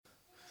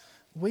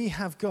we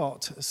have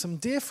got some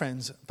dear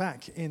friends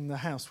back in the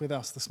house with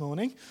us this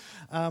morning.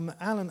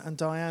 Alan and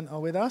Diane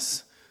are with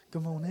us.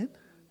 Good morning.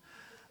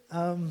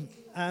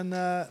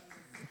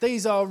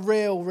 These are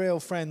real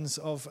friends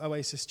of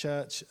Oasis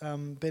Church,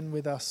 been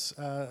with us,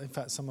 in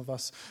fact, some of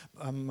us,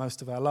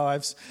 most of our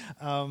lives.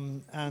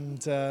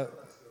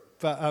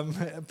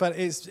 But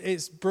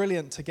it's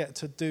brilliant to get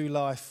to do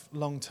life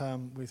long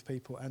term with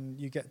people, and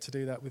you get to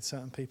do that with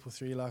certain people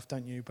through your life,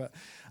 don't you? But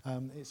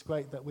it's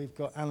great that we've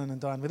got Alan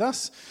and Diane with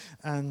us.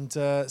 And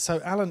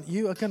so, Alan,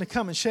 you are going to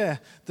come and share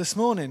this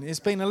morning. It's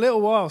been a little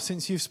while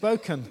since you've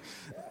spoken,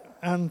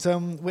 and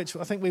which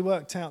I think we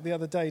worked out the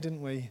other day,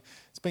 didn't we?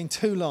 It's been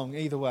too long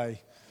either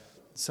way.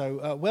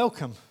 So,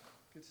 welcome.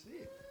 Good to see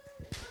you.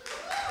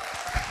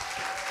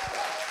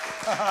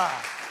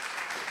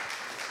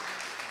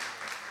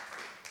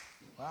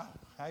 Wow,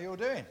 how you all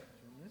doing?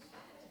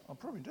 I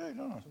probably do, don't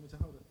I? Want me to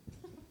hold it?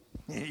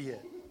 Yeah.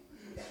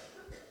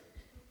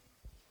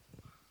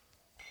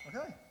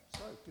 Okay, so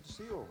good to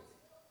see you all.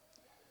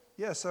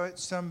 Yeah, so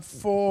it's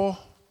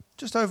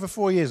just over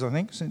 4 years, I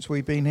think, since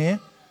we've been here.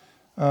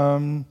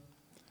 A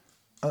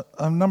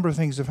number of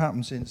things have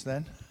happened since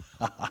then.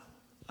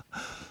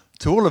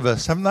 To all of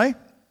us, haven't they?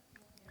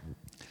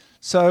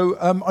 So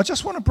I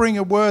just want to bring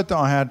a word that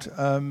I had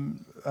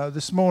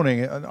this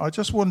morning. I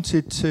just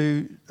wanted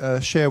to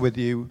share with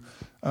you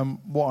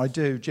what I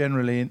do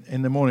generally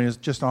in the morning is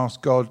just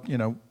ask God,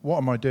 what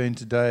am I doing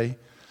today?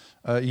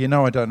 I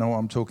don't know what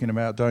I'm talking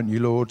about, don't you,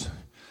 Lord?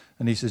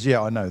 And he says,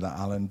 yeah, I know that,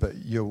 Alan, but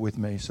you're with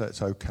me, so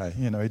it's okay.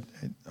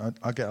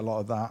 I get a lot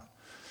of that.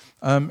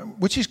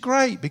 Which is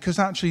great, because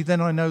actually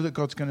then I know that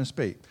God's going to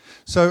speak.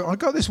 So I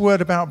got this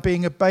word about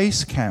being a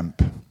base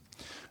camp.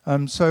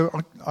 So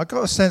I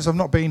got a sense, I've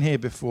not been here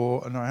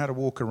before, and I had a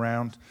walk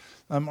around.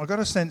 I got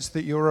a sense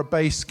that you're a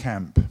base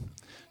camp.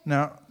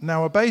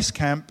 Now a base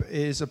camp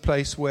is a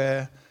place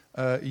where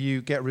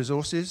you get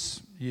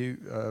resources, you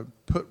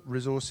put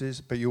resources,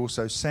 but you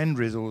also send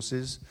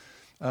resources.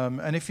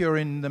 And if you're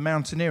in the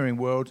mountaineering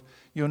world,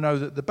 you'll know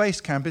that the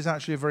base camp is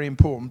actually a very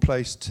important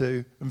place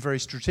and very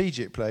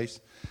strategic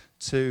place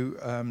to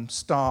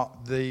start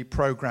the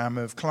program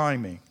of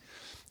climbing.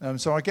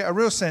 So I get a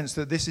real sense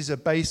that this is a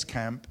base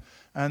camp,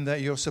 and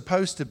that you're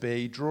supposed to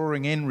be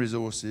drawing in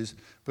resources,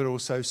 but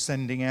also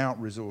sending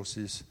out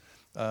resources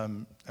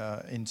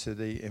into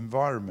the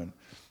environment.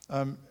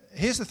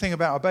 Here's the thing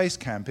about a base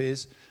camp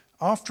is,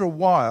 after a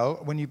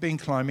while, when you've been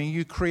climbing,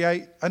 you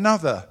create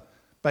another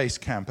base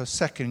camp, a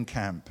second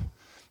camp,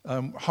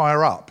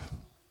 higher up.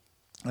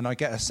 And I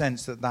get a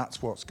sense that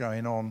that's what's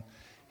going on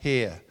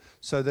here.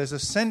 So there's a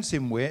sense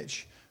in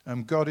which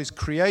God is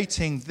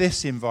creating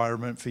this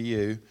environment for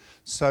you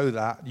so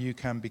that you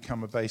can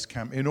become a base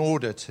camp in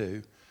order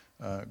to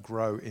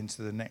grow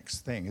into the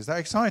next thing. Is that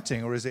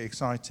exciting, or is it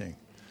exciting?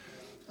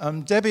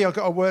 Debbie, I've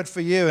got a word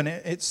for you, and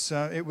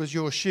it was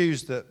your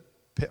shoes that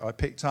I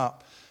picked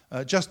up.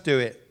 Just do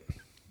it.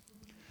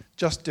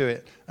 Just do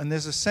it. And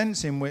there's a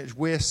sense in which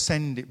we're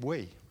sending...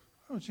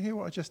 Oh, did you hear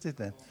what I just did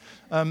then?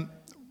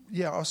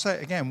 I'll say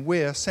it again.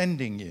 We're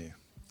sending you.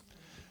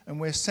 And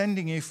we're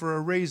sending you for a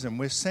reason.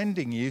 We're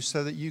sending you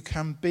so that you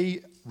can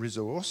be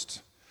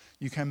resourced.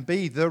 You can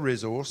be the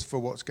resource for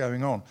what's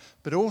going on.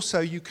 But also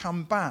you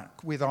come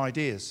back with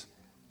ideas.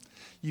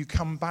 You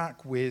come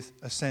back with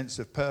a sense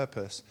of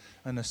purpose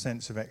and a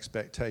sense of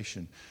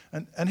expectation.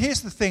 And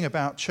here's the thing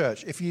about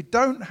church. If you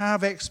don't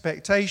have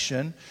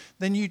expectation,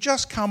 then you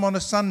just come on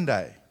a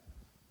Sunday.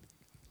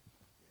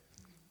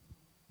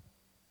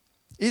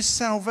 Is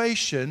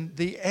salvation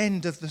the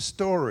end of the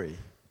story?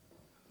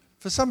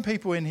 For some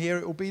people in here,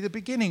 it will be the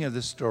beginning of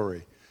the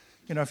story.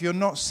 If you're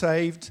not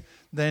saved,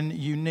 then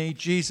you need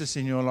Jesus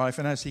in your life.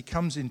 And as he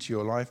comes into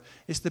your life,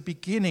 it's the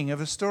beginning of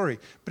a story.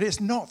 But it's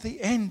not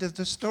the end of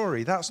the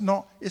story. It's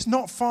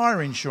not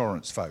fire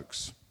insurance,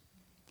 folks.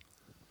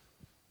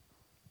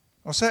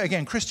 I'll say it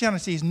again.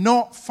 Christianity is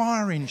not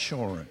fire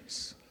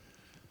insurance.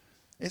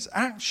 It's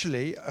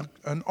actually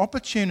an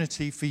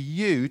opportunity for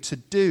you to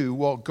do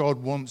what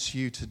God wants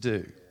you to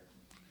do.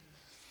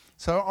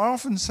 So I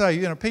often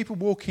say, people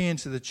walking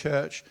into the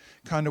church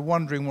kind of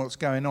wondering what's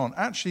going on.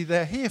 Actually,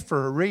 they're here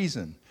for a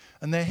reason.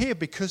 And they're here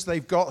because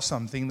they've got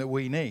something that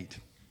we need.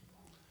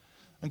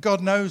 And God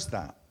knows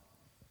that.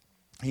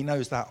 He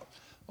knows that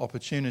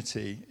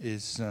opportunity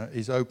is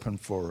open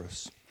for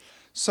us.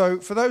 So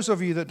for those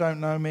of you that don't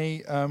know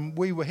me,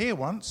 we were here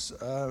once.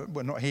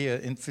 We're not here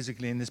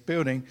physically in this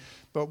building,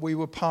 but we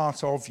were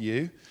part of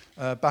you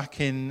back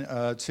in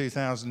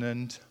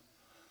 2007.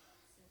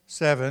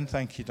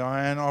 Thank you,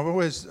 Diane. I've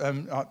always,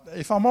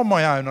 if I'm on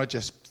my own, I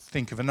just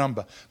think of a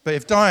number. But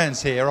if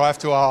Diane's here, I have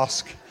to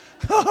ask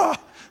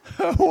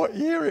what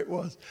year it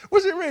was.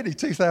 Was it really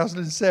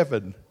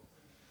 2007?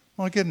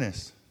 My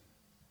goodness.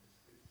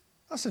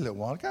 That's a little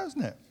while ago,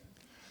 isn't it?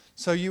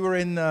 So you were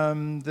in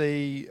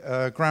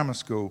the grammar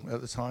school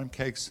at the time,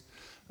 Kegs,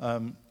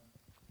 and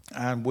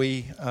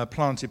we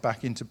planted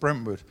back into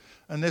Brentwood.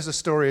 And there's a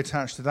story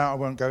attached to that. I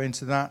won't go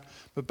into that.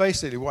 But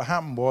basically what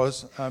happened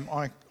was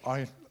I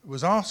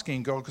was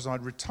asking God, because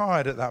I'd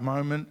retired at that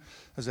moment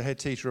as a head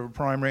teacher of a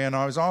primary, and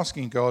I was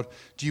asking God,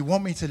 do you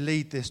want me to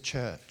lead this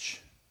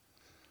church?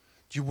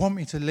 Do you want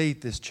me to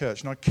lead this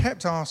church? And I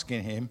kept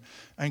asking him,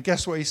 and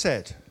guess what he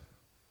said?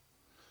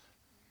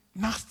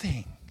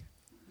 Nothing.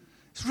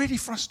 It's really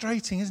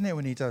frustrating, isn't it,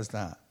 when he does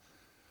that?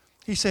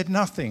 He said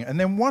nothing. And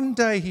then one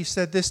day he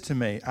said this to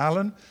me,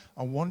 Alan,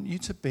 I want you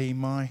to be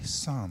my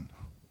son.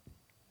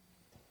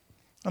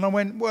 And I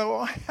went, well,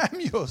 I am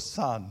your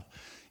son.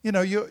 You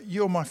know,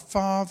 you're my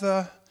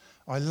father.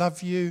 I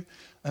love you.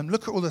 And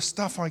look at all the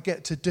stuff I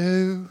get to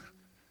do.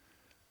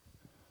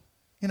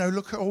 You know,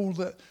 look at all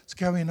that's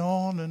going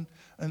on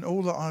and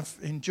all that I've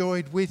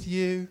enjoyed with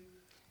you.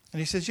 And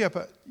he says, yeah,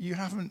 but you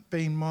haven't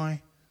been my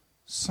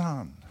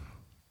son.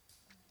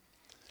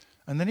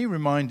 And then he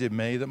reminded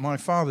me that my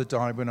father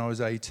died when I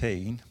was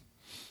 18.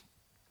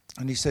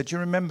 And he said, do you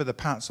remember the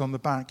pats on the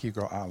back you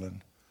got,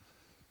 Alan?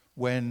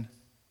 When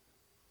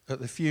at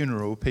the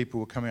funeral, people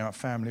were coming out,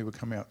 family were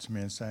coming up to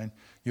me and saying,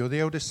 you're the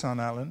eldest son,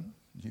 Alan.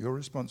 Your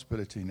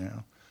responsibility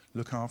now.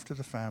 Look after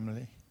the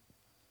family.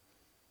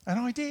 And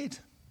I did.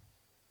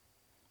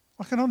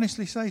 I can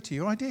honestly say to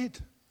you, I did.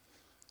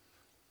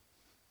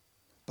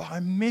 But I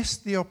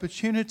missed the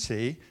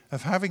opportunity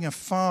of having a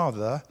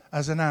father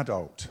as an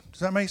adult. Does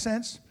that make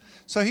sense?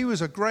 So he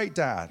was a great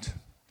dad.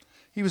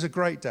 He was a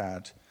great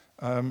dad.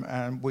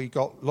 And we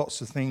got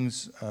lots of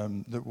things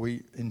that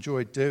we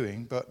enjoyed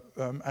doing, but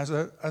as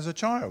a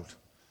child.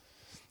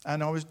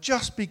 And I was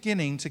just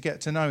beginning to get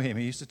to know him.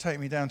 He used to take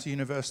me down to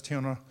university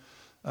on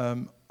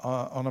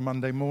a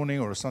Monday morning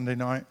or a Sunday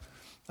night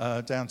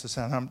down to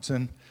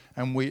Southampton.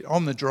 And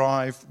on the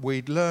drive,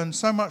 we'd learn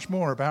so much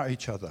more about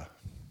each other.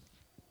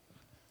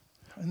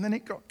 And then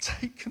it got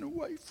taken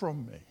away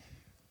from me.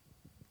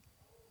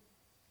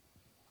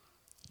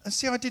 And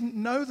see, I didn't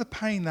know the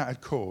pain that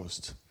had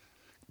caused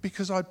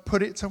because I'd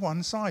put it to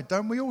one side.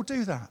 Don't we all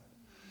do that?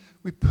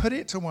 We put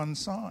it to one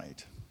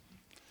side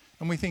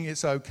and we think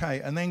it's okay.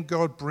 And then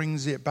God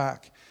brings it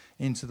back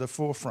into the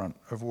forefront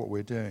of what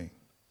we're doing.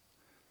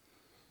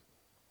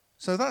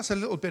 So that's a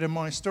little bit of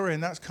my story,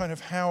 and that's kind of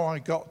how I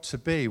got to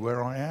be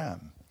where I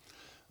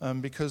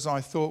am. Because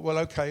I thought, well,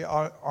 okay,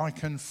 I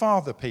can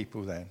father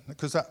people then.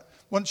 Because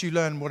once you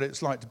learn what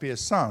it's like to be a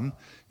son,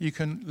 you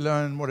can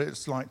learn what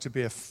it's like to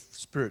be a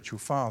spiritual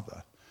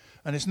father.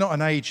 And it's not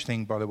an age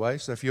thing, by the way.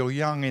 So if you're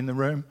young in the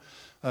room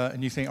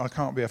and you think, I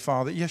can't be a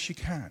father, yes, you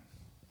can.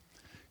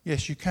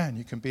 Yes, you can.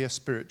 You can be a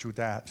spiritual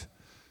dad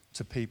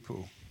to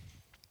people.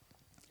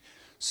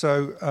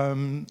 So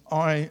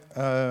I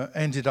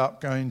ended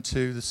up going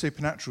to the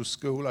Supernatural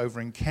School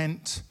over in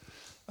Kent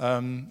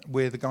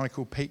with a guy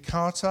called Pete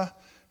Carter,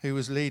 who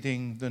was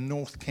leading the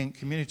North Kent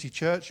Community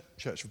Church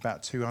of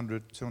about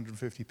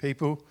 250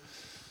 people.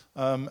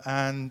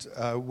 And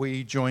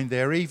we joined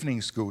their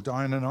evening school.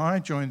 Diane and I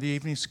joined the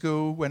evening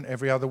school, went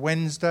every other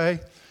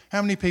Wednesday.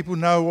 How many people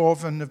know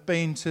of and have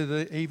been to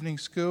the evening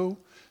school?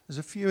 There's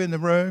a few in the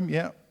room,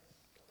 yeah.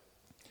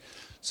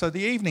 So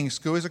the evening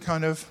school is a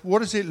kind of, what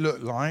does it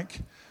look like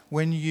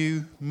when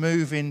you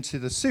move into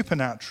the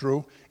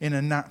supernatural in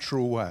a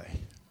natural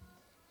way?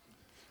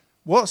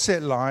 What's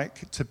it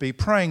like to be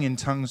praying in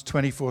tongues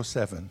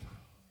 24/7?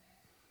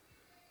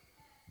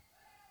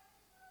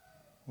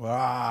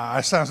 Wow,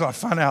 that sounds like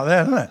fun out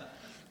there, doesn't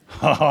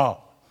it?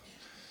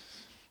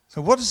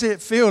 So what does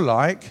it feel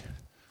like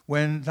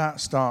when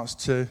that starts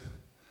to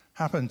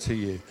happen to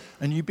you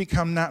and you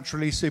become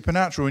naturally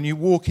supernatural and you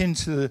walk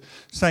into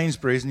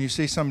Sainsbury's and you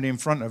see somebody in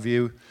front of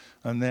you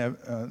and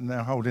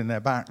they're holding their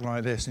back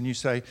like this and you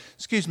say,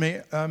 excuse me,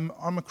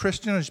 I'm a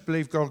Christian, I just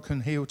believe God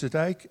can heal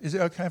today. Is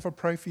it okay if I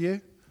pray for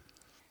you?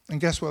 And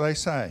guess what they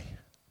say?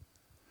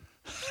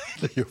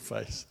 Look at your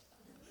face.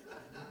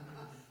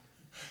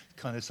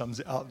 Kind of sums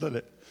it up, doesn't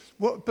it?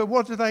 But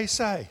what do they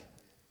say?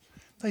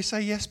 They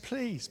say, yes,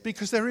 please,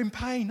 because they're in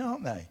pain,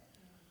 aren't they?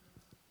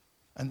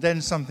 And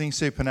then something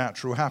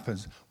supernatural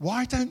happens.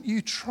 Why don't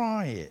you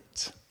try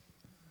it,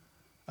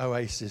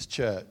 Oasis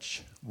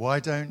Church? Why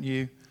don't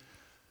you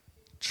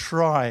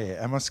try it?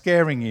 Am I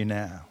scaring you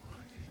now?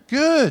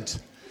 Good.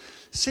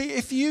 See,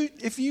 if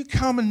you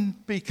come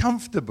and be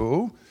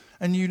comfortable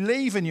and you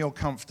leave and you're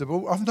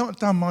comfortable, I've not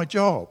done my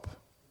job.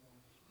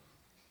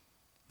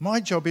 My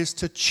job is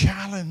to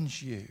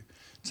challenge you,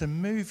 to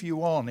move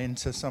you on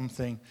into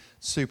something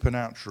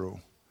supernatural.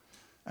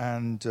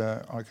 And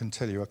I can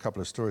tell you a couple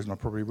of stories, and I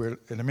probably will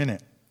in a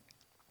minute.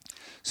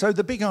 So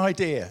the big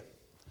idea.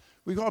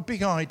 We've got a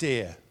big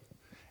idea.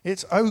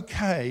 It's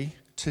okay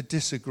to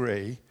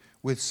disagree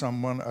with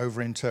someone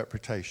over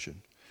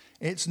interpretation.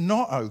 It's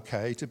not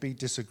okay to be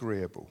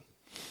disagreeable.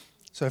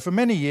 So for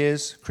many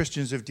years,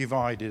 Christians have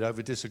divided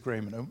over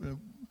disagreement.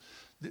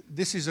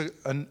 This is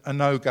a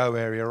no-go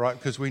area, right?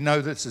 Because we know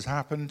this has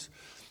happened.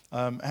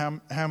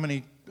 How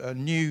many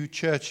new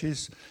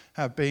churches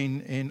have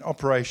been in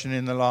operation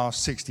in the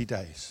last 60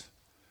 days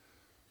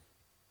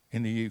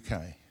in the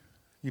UK?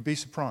 You'd be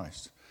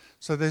surprised.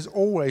 So there's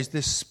always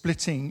this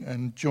splitting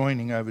and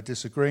joining over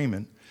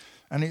disagreement,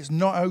 and it's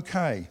not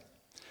okay.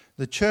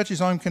 The churches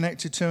I'm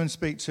connected to and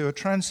speak to are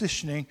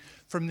transitioning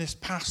from this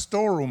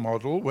pastoral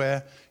model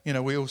where,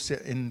 we all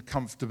sit in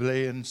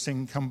comfortably and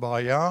sing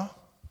Kumbaya.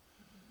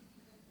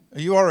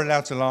 You are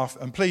allowed to laugh,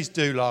 and please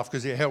do laugh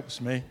because it helps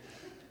me.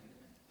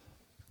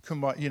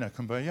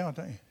 Kumbaya,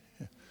 don't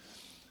you?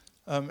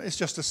 Yeah. It's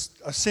just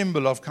a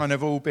symbol of kind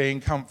of all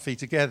being comfy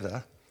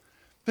together.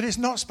 But it's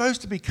not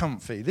supposed to be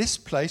comfy. This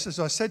place,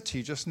 as I said to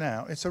you just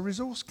now, it's a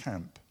resource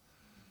camp.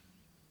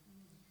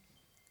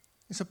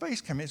 It's a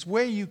base camp. It's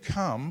where you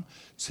come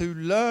to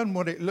learn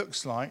what it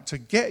looks like to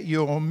get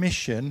your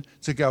mission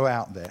to go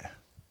out there.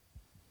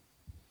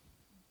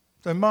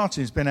 So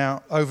Martin's been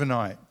out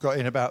overnight, got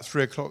in about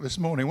 3 o'clock this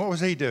morning. What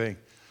was he doing?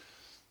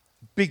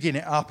 Bigging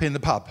it up in the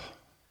pub.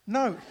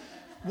 No.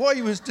 What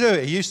he was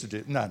doing, he used to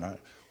do, no.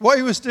 What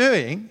he was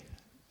doing,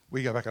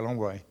 we go back a long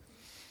way.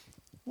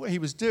 What he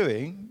was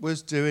doing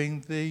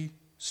the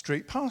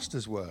street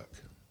pastor's work.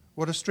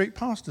 What do street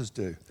pastors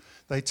do?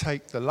 They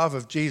take the love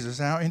of Jesus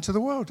out into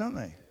the world, don't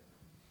they?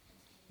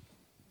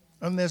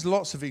 And there's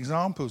lots of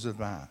examples of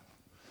that.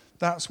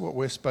 That's what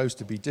we're supposed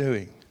to be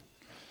doing.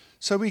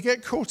 So we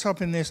get caught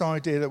up in this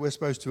idea that we're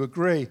supposed to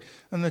agree.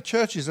 And the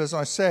churches, as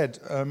I said,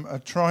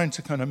 are trying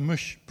to kind of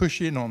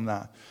push in on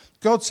that.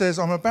 God says,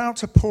 I'm about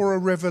to pour a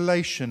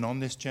revelation on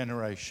this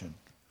generation.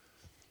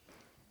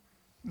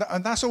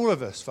 And that's all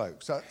of us,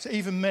 folks. That's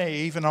even me,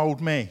 even old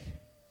me.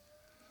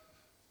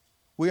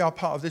 We are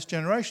part of this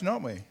generation,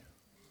 aren't we?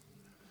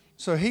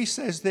 So he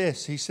says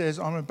this, he says,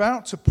 I'm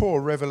about to pour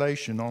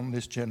revelation on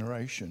this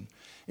generation.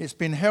 It's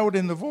been held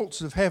in the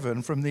vaults of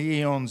heaven from the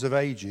eons of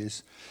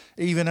ages.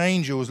 Even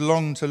angels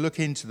long to look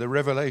into the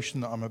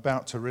revelation that I'm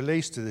about to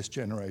release to this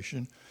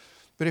generation.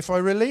 But if I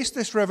release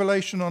this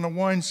revelation on a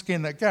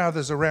wineskin that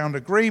gathers around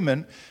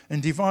agreement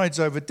and divides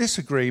over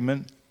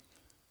disagreement,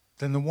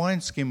 then the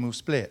wineskin will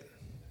split.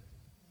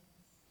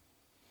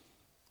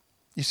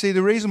 You see,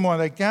 the reason why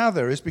they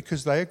gather is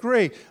because they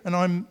agree. And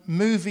I'm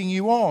moving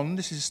you on,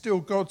 this is still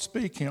God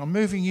speaking, I'm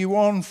moving you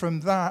on from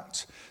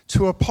that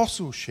to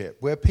apostleship,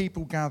 where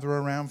people gather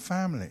around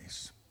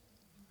families.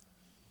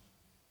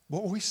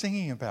 What are we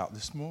singing about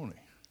this morning?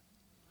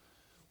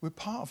 We're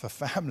part of a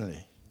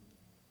family.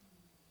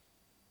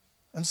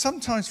 And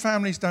sometimes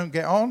families don't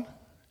get on.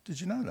 Did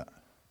you know that?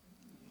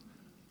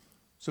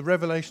 It's a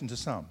revelation to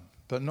some,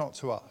 but not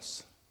to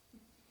us.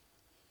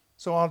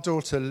 So our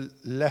daughter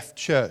left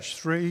church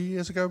 3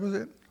 years ago, was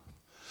it?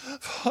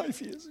 5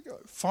 years ago.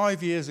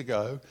 5 years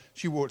ago,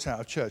 she walked out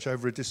of church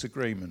over a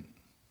disagreement.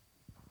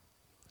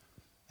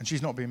 And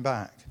she's not been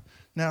back.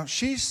 Now,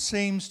 she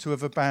seems to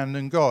have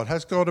abandoned God.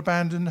 Has God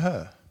abandoned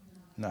her?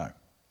 No.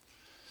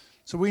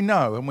 So we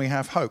know and we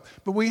have hope.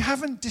 But we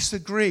haven't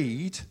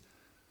disagreed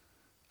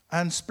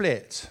and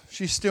split.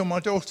 She's still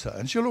my daughter,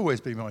 and she'll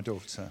always be my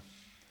daughter.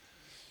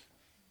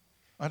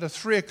 I had a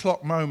 3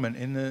 o'clock moment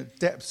in the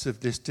depths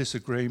of this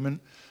disagreement,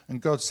 and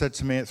God said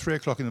to me at 3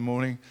 o'clock in the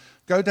morning,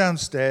 go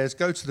downstairs,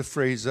 go to the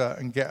freezer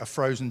and get a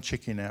frozen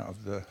chicken out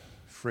of the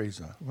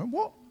freezer. I went,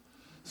 what?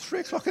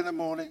 3 o'clock in the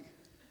morning?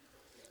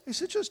 He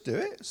said, just do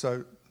it.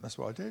 So that's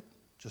what I did.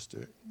 Just do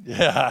it.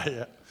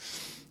 Yeah.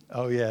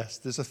 Oh, yes.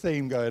 There's a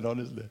theme going on,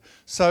 isn't there?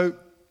 So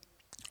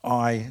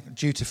I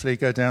dutifully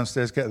go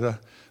downstairs, get the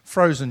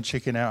frozen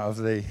chicken out of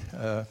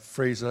the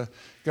freezer,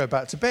 go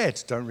back to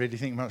bed. Don't really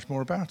think much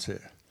more about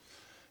it.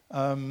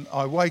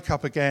 I wake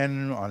up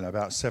again, I don't know,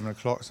 about 7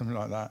 o'clock, something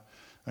like that,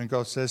 and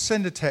God says,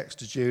 send a text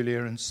to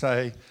Julia and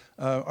say,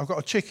 I've got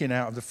a chicken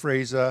out of the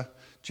freezer,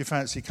 do you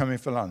fancy coming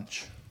for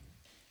lunch?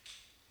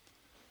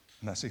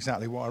 And that's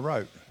exactly what I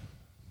wrote.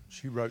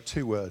 She wrote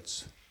 2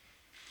 words,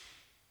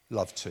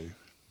 love to.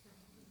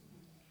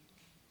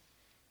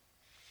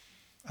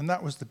 And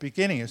that was the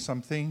beginning of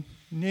something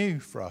new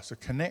for us, a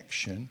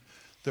connection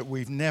that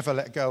we've never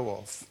let go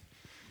of.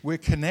 We're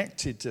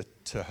connected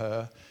to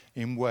her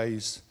in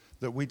ways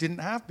that we didn't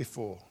have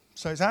before.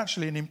 So it's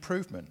actually an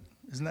improvement.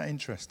 Isn't that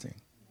interesting?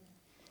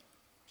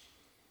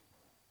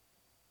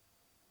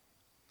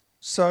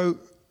 So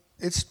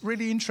it's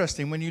really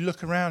interesting when you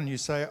look around and you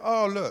say,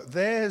 oh, look,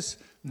 there's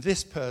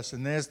this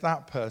person, there's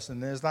that person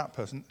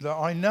that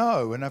I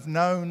know and have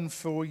known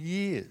for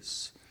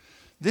years.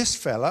 This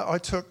fella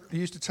I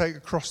used to take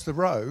across the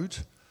road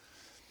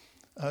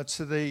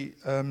to the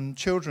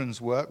children's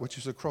work, which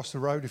was across the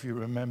road, if you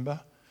remember,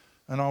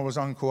 and I was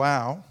Uncle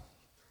Al.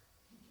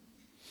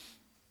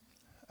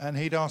 And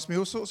he'd ask me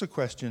all sorts of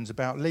questions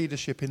about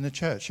leadership in the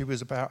church. He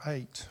was about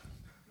 8.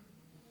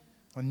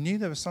 I knew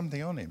there was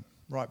something on him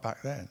right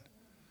back then.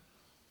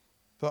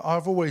 But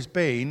I've always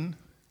been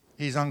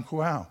his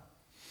Uncle Al.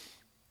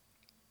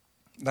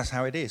 That's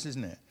how it is,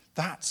 isn't it?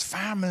 That's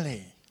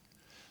family.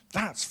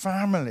 That's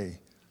family.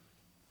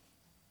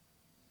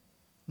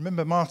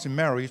 Remember Martin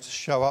Merrill used to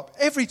show up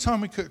every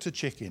time we cooked a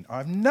chicken. I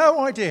have no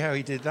idea how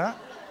he did that.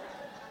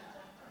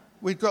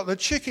 We'd got the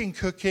chicken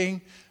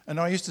cooking, and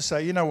I used to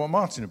say, you know what,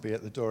 Martin will be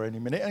at the door any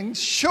minute. And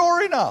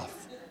sure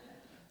enough,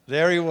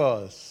 there he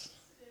was.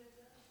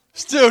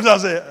 Still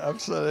does it,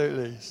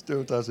 absolutely.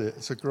 Still does it.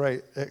 It's a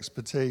great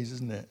expertise,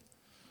 isn't it?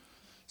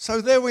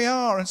 So there we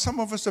are, and some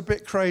of us are a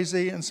bit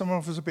crazy, and some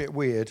of us are a bit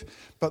weird.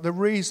 But the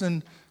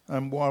reason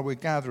while we're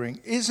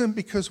gathering isn't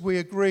because we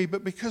agree,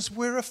 but because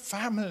we're a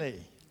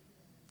family.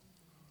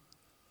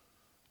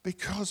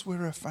 Because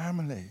we're a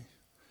family.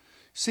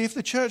 See, if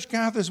the church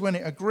gathers when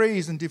it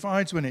agrees and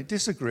divides when it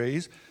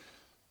disagrees,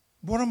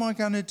 what am I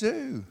going to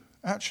do?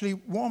 Actually,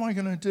 what am I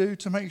going to do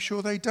to make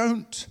sure they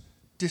don't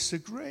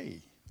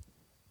disagree?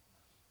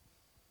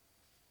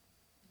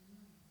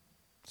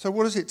 So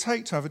what does it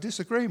take to have a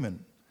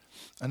disagreement?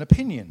 An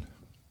opinion.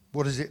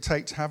 What does it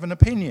take to have an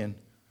opinion?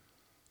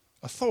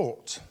 A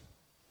thought.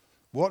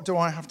 What do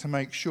I have to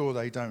make sure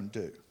they don't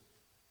do?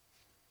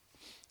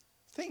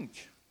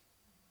 Think.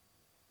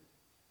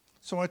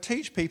 So I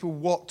teach people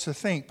what to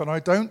think, but I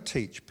don't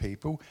teach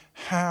people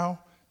how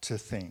to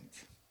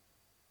think.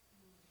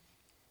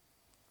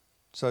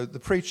 So the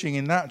preaching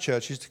in that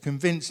church is to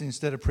convince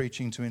instead of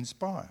preaching to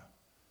inspire.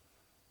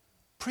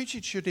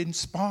 Preaching should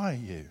inspire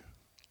you.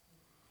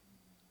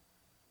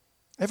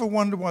 Ever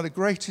wonder why the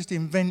greatest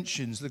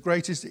inventions, the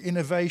greatest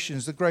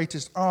innovations, the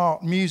greatest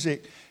art,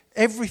 music,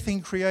 everything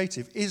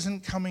creative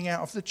isn't coming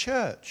out of the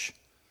church?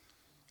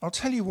 I'll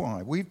tell you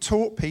why. We've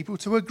taught people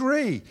to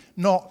agree,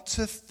 not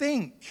to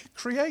think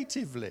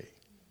creatively.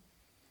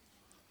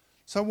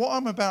 So what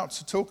I'm about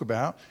to talk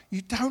about,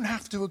 you don't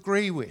have to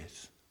agree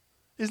with.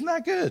 Isn't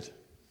that good?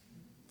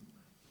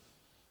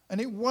 And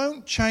it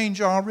won't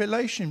change our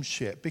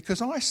relationship because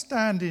I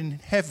stand in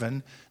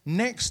heaven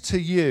next to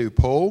you,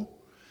 Paul,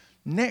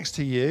 next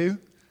to you,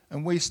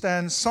 and we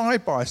stand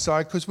side by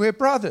side because we're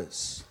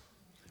brothers.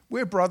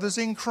 We're brothers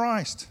in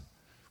Christ.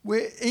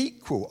 We're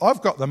equal.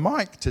 I've got the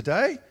mic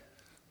today,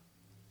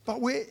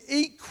 but we're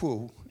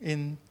equal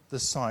in the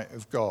sight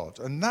of God.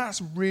 And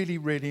that's really,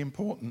 really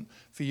important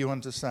for you to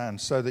understand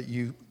so that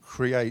you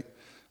create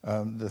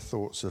the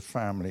thoughts of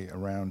family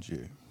around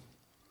you.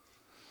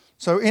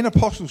 So in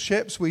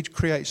apostleships, we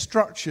create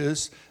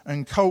structures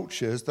and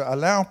cultures that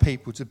allow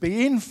people to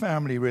be in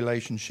family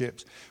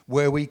relationships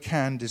where we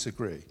can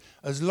disagree,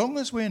 as long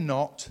as we're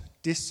not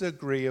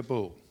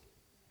disagreeable.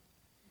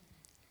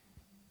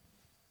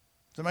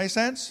 Does that make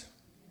sense?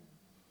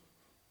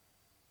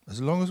 As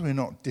long as we're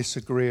not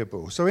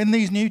disagreeable. So in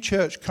these new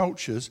church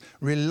cultures,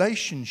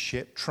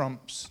 relationship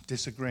trumps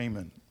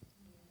disagreement.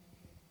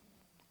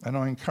 And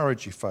I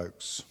encourage you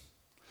folks.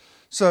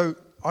 So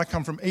I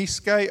come from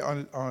Eastgate.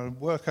 I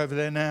work over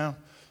there now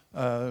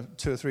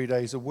 2 or 3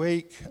 days a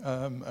week.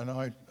 And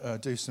I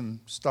do some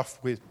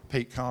stuff with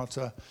Pete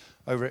Carter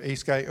over at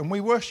Eastgate. And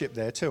we worship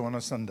there too on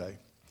a Sunday.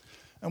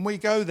 And we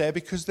go there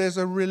because there's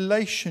a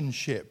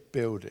relationship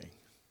building.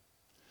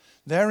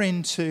 They're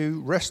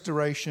into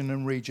restoration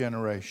and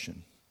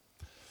regeneration.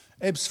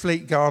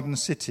 Ebbsfleet Garden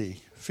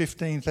City,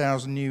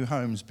 15,000 new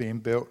homes being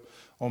built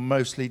on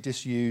mostly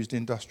disused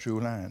industrial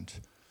land.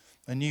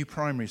 A new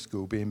primary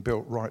school being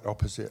built right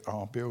opposite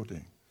our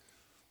building.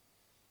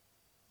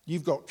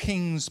 You've got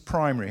King's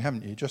Primary,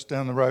 haven't you, just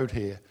down the road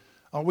here.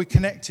 Are we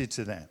connected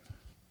to them?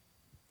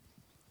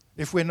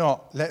 If we're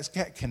not, let's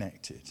get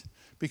connected.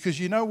 Because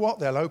you know what?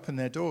 They'll open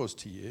their doors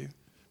to you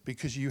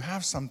because you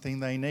have something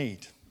they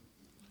need.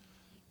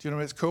 Do you know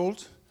what it's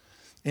called?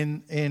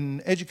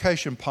 In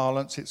education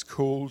parlance, it's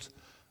called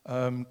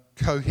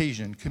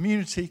cohesion.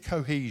 Community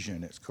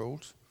cohesion, it's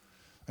called.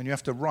 And you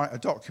have to write a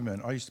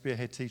document. I used to be a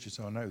head teacher,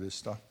 so I know this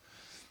stuff.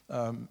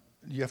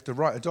 You have to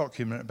write a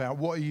document about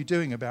what are you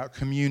doing about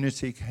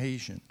community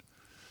cohesion.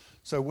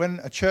 So when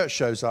a church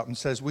shows up and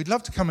says, we'd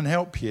love to come and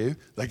help you,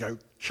 they go,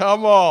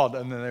 come on.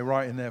 And then they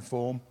write in their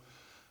form,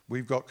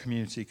 we've got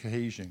community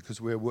cohesion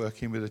because we're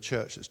working with a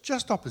church that's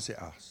just opposite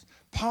us,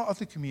 part of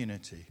the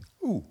community.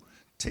 Ooh.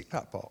 Tick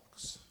that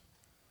box.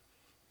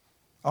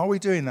 Are we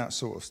doing that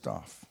sort of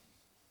stuff?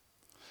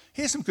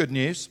 Here's some good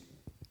news.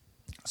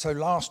 So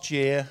last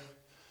year,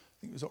 I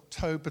think it was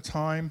October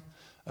time,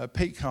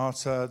 Pete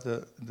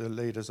Carter, the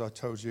leader, as I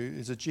told you,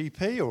 is a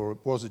GP, or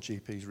was a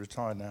GP, he's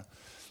retired now.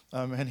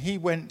 And he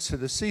went to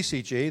the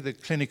CCG, the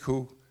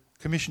Clinical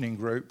Commissioning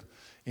Group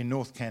in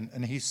North Kent,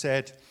 and he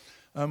said,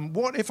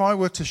 what if I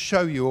were to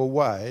show you a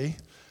way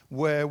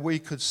where we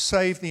could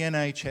save the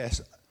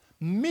NHS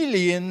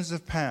millions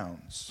of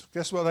pounds?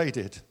 Guess what they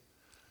did?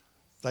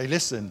 They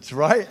listened,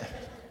 right?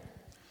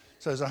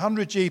 So there's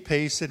 100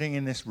 GPs sitting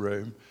in this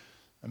room,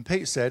 and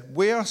Pete said,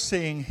 we are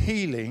seeing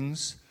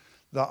healings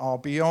that are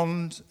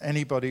beyond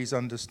anybody's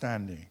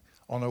understanding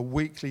on a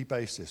weekly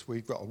basis.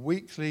 We've got a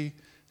weekly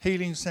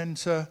healing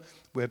centre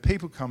where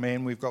people come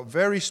in. We've got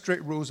very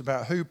strict rules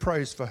about who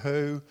prays for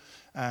who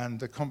and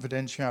the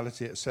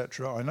confidentiality,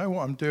 etc. I know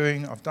what I'm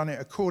doing. I've done it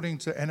according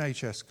to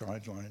NHS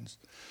guidelines.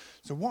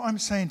 So what I'm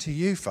saying to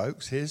you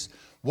folks is,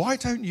 why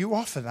don't you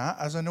offer that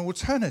as an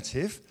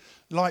alternative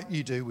like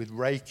you do with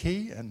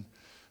Reiki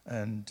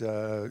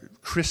and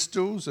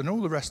crystals and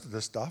all the rest of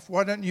the stuff?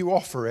 Why don't you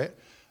offer it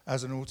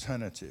as an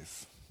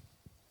alternative?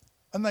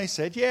 And they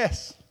said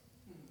yes.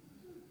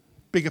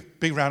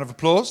 Big round of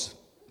applause.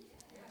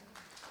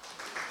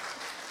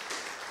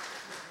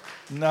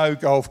 No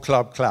golf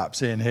club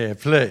claps in here,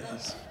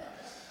 please.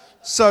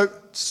 So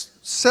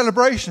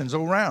celebrations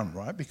all round,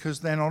 right? Because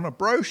then on a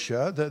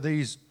brochure that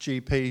these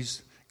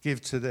GPs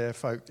give to their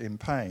folk in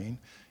pain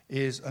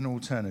is an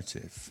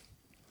alternative.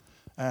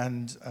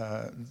 And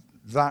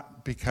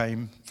that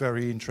became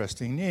very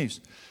interesting news.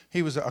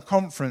 He was at a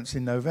conference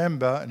in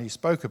November and he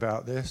spoke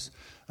about this,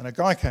 and a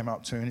guy came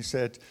up to him and he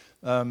said,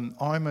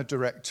 I'm a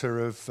director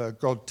of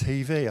God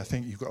TV. I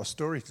think you've got a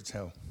story to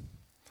tell.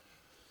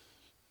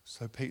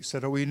 So Pete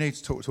said, we need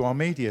to talk to our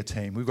media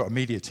team. We've got a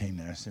media team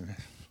there.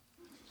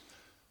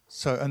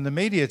 So, and the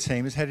media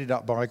team is headed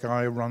up by a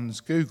guy who runs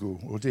Google,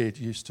 or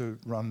used to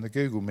run the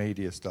Google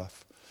media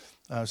stuff.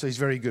 So he's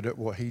very good at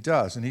what he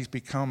does, and he's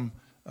become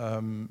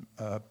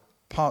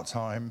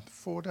part-time,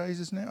 4 days,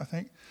 isn't it, I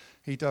think?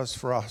 He does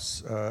for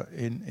us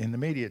in the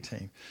media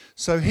team.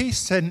 So he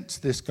sent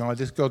this guy,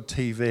 this God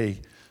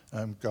TV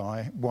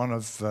guy, one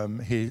of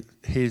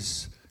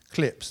his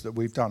clips that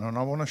we've done, and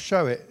I want to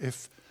show it.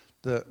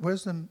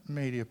 Where's the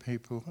media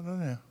people? I don't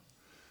know.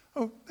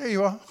 Oh, there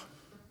you are.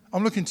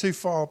 I'm looking too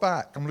far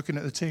back. I'm looking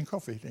at the tea and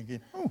coffee thinking,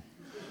 oh,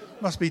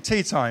 must be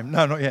tea time.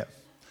 No, not yet.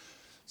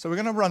 So we're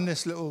going to run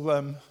this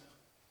little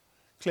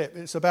clip.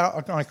 It's about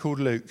a guy called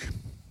Luke.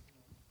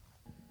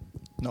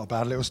 Not a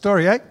bad little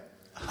story, eh?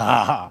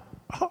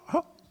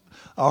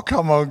 Oh,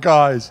 come on,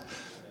 guys.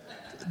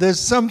 There's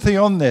something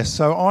on this.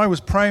 So I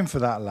was praying for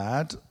that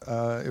lad.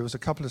 It was a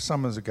couple of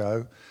summers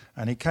ago,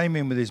 and he came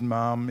in with his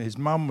mum. His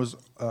mum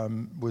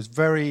was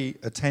very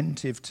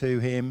attentive to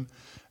him,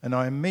 and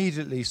I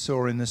immediately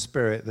saw in the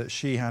spirit that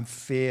she had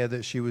fear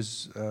that she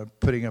was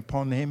putting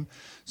upon him.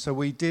 So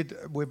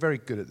we're very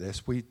good at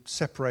this. We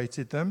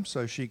separated them,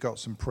 so she got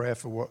some prayer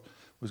for what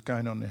was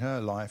going on in her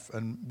life,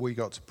 and we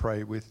got to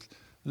pray with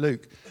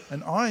Luke.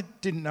 And I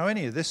didn't know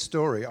any of this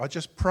story. I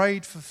just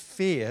prayed for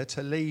fear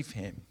to leave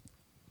him.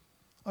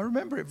 I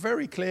remember it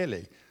very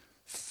clearly.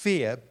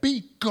 Fear,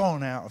 be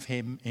gone out of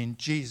him in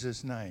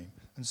Jesus' name.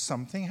 And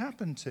something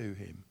happened to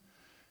him.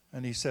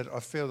 And he said,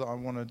 I feel that I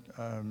want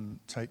to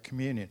take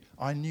communion.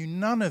 I knew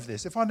none of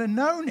this. If I'd have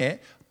known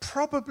it,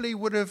 probably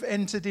would have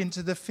entered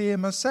into the fear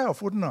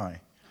myself, wouldn't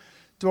I?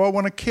 Do I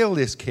want to kill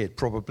this kid?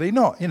 Probably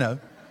not,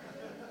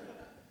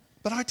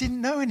 But I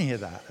didn't know any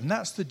of that. And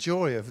that's the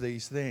joy of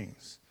these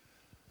things.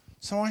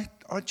 So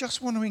I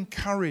just want to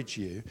encourage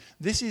you.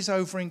 This is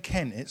over in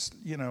Kent. It's,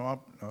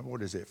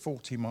 what is it,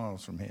 40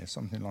 miles from here,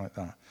 something like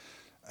that.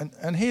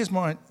 And here's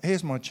my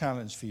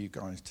challenge for you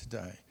guys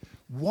today.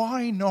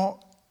 Why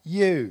not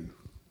you?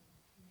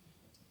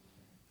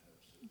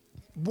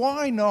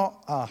 Why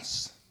not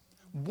us?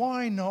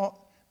 Why not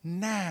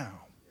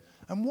now?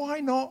 And why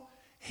not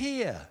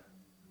here?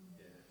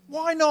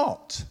 Why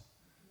not?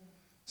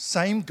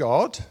 Same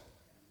God.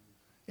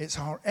 It's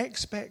our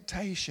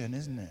expectation,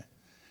 isn't it?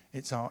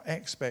 It's our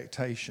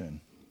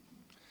expectation.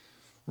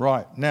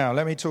 Right, now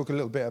let me talk a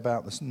little bit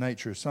about the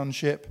nature of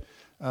sonship.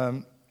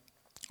 I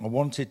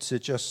wanted to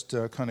just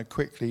kind of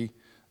quickly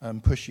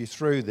push you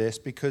through this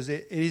because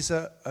it is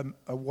a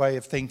way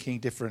of thinking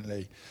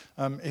differently.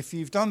 If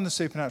you've done the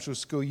Supernatural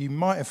School, you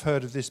might have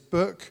heard of this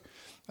book,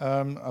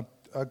 a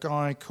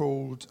guy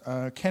called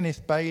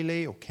Kenneth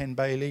Bailey, or Ken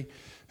Bailey,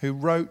 who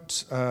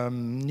wrote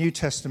New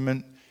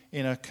Testament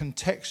in a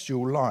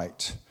contextual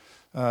light.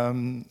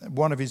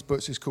 One of his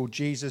books is called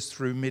Jesus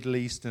Through Middle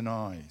Eastern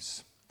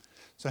Eyes.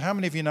 So how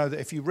many of you know that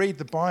if you read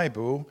the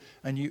Bible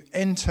and you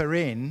enter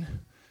in,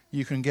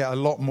 you can get a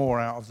lot more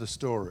out of the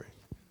story?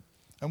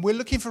 And we're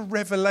looking for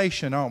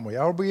revelation, aren't we?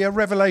 Are we a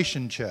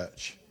revelation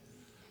church?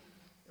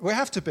 We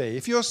have to be.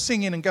 If you're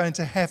singing and going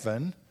to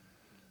heaven,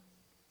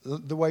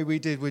 the way we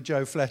did with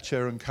Joe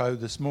Fletcher and co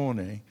this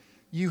morning,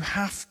 you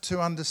have to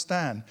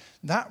understand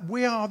that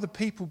we are the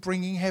people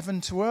bringing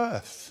heaven to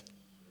earth.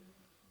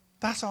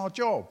 That's our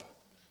job.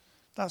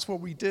 That's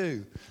what we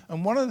do.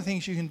 And one of the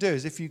things you can do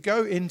is if you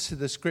go into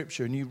the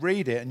scripture and you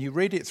read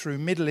it through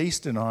Middle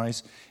Eastern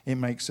eyes, it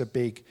makes a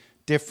big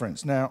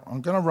difference. Now, I'm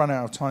going to run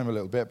out of time a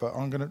little bit, but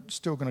I'm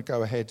still going to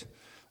go ahead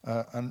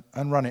and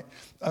run it.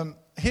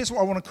 Here's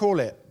what I want to call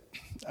it.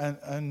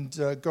 And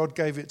God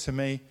gave it to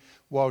me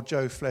while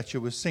Joe Fletcher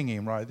was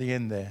singing right at the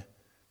end there.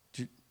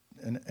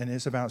 And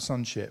it's about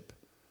sonship.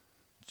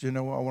 Do you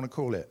know what I want to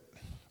call it?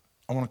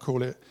 I want to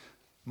call it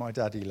My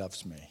Daddy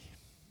Loves Me.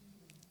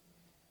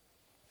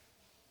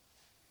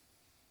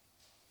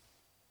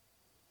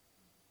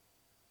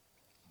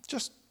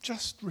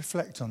 Just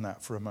reflect on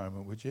that for a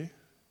moment, would you?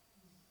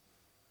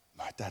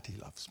 My daddy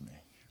loves me.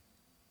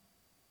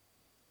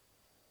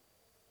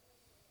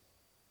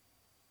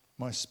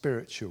 My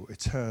spiritual,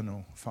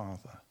 eternal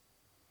Father,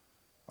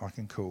 I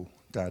can call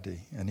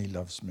Daddy, and he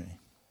loves me.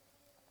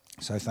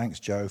 So thanks,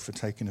 Joe, for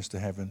taking us to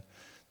heaven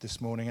this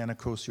morning, and of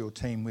course your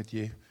team with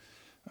you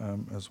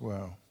as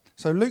well.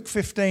 So Luke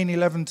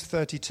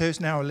 15:11-32 is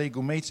now a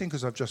legal meeting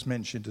because I've just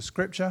mentioned the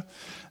scripture.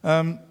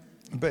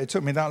 But it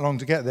took me that long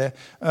to get there.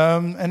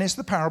 And it's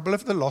the parable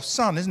of the lost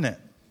son, isn't it?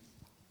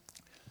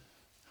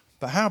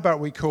 But how about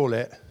we call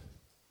it,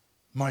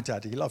 My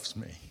Daddy Loves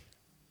Me?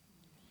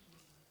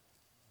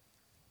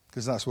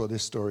 Because that's what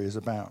this story is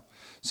about.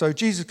 So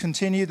Jesus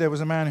continued, there was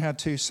a man who had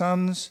 2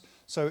 sons.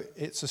 So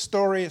it's a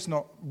story, it's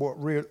not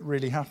what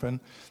really happened.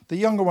 The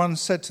younger one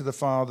said to the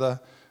father,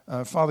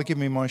 Father, give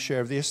me my share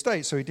of the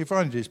estate. So he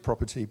divided his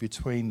property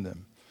between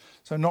them.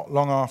 So not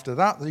long after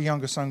that, the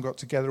younger son got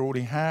together all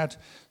he had,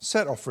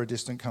 set off for a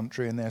distant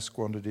country, and there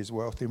squandered his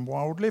wealth in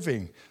wild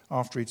living.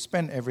 After he'd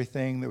spent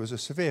everything, there was a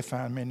severe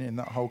famine in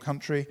that whole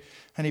country,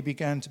 and he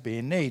began to be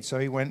in need. So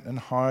he went and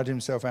hired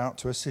himself out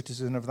to a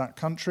citizen of that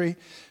country,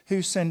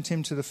 who sent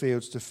him to the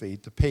fields to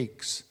feed the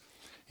pigs.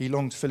 He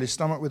longed to fill his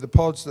stomach with the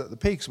pods that the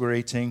pigs were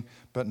eating,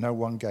 but no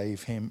one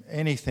gave him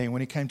anything.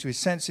 When he came to his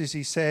senses,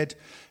 he said,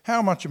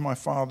 How many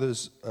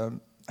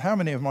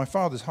of my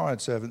father's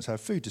hired servants have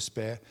food to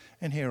spare,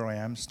 and here I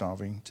am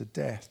starving to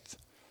death?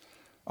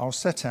 I'll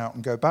set out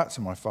and go back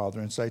to my father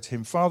and say to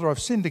him, Father,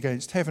 I've sinned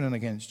against heaven and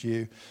against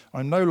you.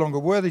 I'm no longer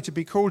worthy to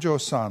be called your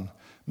son.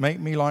 Make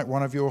me like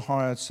one of your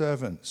hired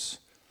servants.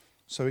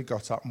 So he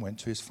got up and went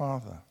to his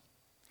father.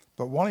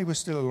 But while he was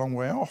still a long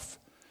way off,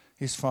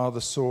 his father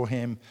saw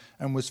him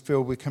and was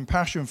filled with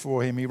compassion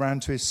for him. He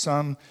ran to his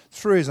son,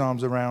 threw his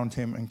arms around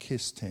him, and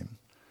kissed him.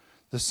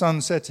 The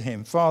son said to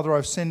him, Father,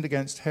 I've sinned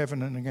against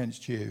heaven and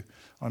against you.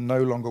 I'm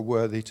no longer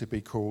worthy to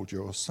be called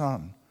your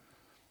son.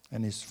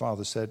 And his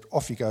father said,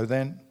 Off you go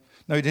then.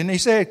 No, he didn't. He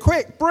said,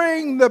 Quick,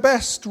 bring the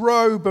best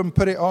robe and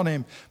put it on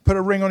him. Put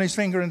a ring on his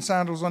finger and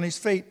sandals on his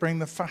feet. Bring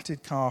the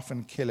fatted calf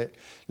and kill it.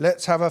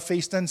 Let's have a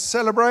feast and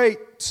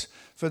celebrate.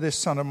 For this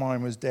son of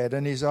mine was dead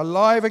and he's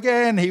alive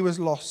again. He was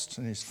lost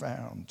and is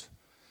found.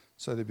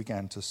 So they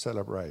began to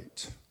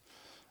celebrate.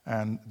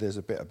 And there's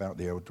a bit about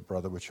the elder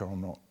brother, which I'll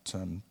not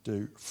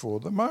do for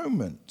the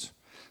moment.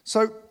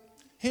 So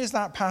here's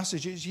that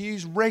passage. It's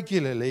used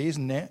regularly,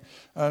 isn't it,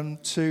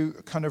 to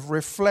kind of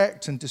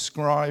reflect and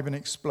describe and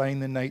explain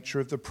the nature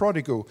of the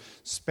prodigal,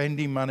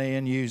 spending money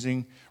and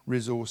using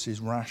resources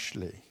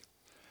rashly.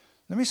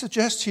 Let me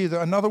suggest to you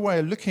that another way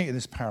of looking at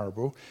this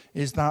parable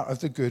is that of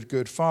the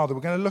good father.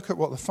 We're going to look at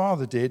what the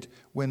father did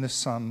when the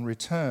son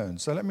returned.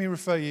 So let me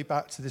refer you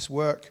back to this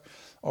work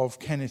of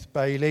Kenneth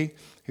Bailey,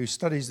 who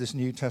studies this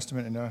New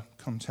Testament in a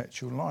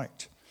contextual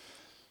light.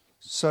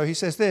 So he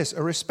says this,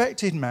 a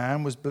respected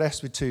man was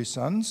blessed with 2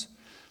 sons.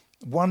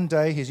 One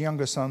day his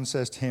younger son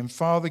says to him,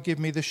 Father, give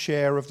me the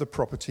share of the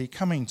property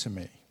coming to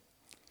me.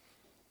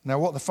 Now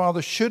what the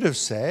father should have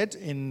said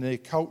in the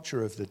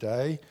culture of the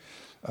day,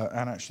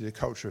 and actually the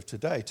culture of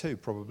today too,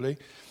 probably.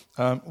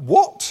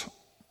 What?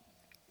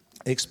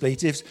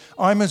 Expletives.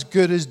 I'm as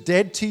good as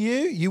dead to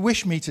you. You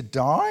wish me to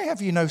die?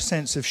 Have you no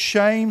sense of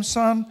shame,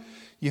 son?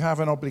 You have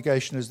an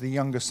obligation as the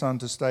younger son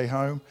to stay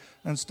home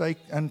and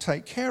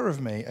take care of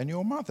me and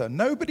your mother.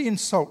 Nobody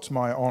insults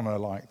my honor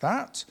like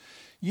that.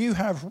 You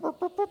have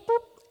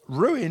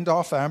ruined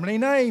our family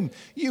name.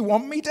 You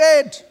want me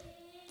dead.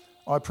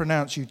 I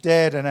pronounce you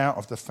dead and out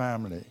of the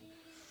family.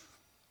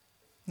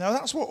 Now,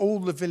 that's what all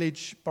the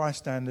village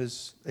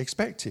bystanders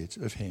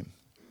expected of him.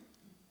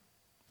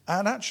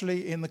 And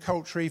actually, in the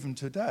culture even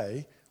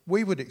today,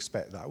 we would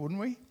expect that, wouldn't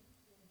we?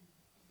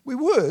 We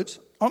would.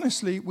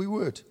 Honestly, we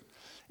would.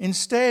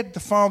 Instead, the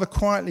father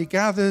quietly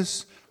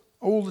gathers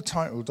all the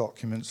title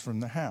documents from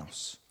the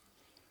house.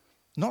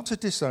 Not to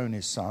disown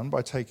his son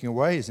by taking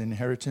away his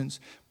inheritance,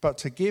 but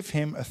to give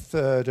him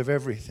 1/3 of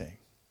everything.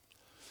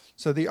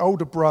 So the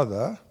older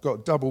brother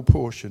got double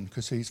portion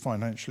because he's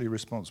financially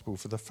responsible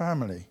for the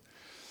family.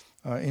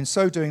 In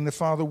so doing, the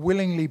father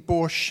willingly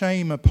bore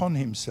shame upon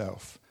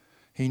himself.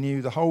 He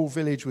knew the whole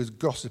village was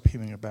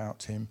gossiping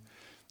about him,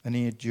 and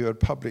he endured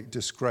public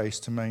disgrace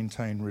to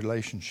maintain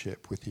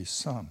relationship with his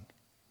son.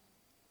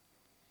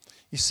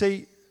 You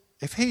see,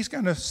 if he's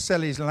going to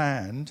sell his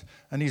land,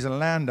 and he's a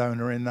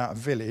landowner in that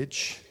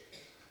village,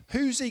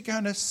 who's he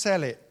going to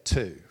sell it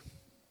to?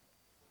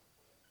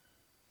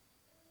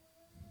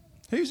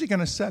 Who's he going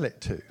to sell it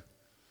to?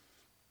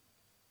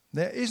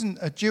 There isn't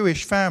a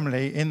Jewish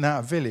family in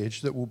that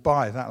village that will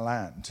buy that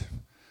land.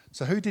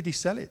 So who did he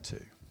sell it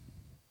to?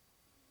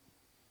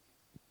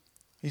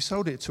 He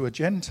sold it to a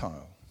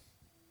Gentile.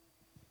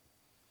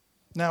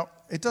 Now,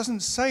 it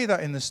doesn't say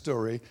that in the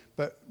story,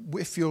 but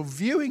if you're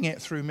viewing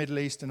it through Middle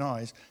Eastern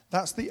eyes,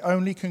 that's the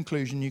only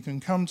conclusion you can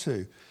come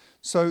to.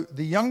 So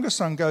the younger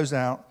son goes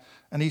out,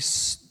 and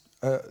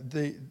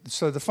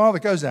so the father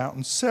goes out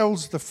and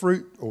sells the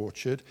fruit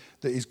orchard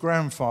that his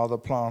grandfather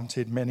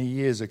planted many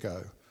years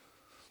ago.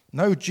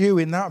 No Jew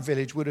in that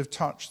village would have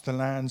touched the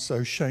land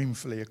so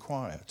shamefully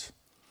acquired.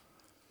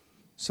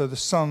 So the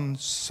son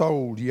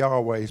sold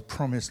Yahweh's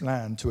promised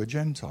land to a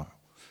Gentile,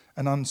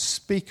 an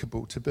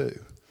unspeakable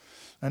taboo,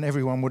 and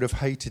everyone would have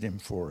hated him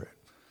for it.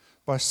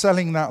 By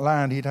selling that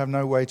land, he'd have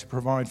no way to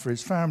provide for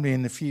his family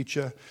in the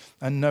future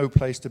and no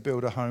place to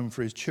build a home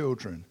for his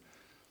children.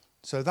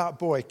 So that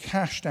boy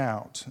cashed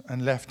out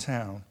and left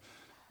town,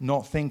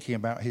 not thinking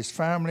about his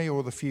family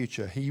or the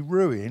future. He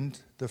ruined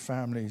the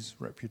family's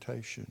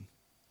reputation.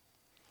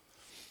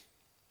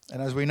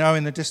 And as we know,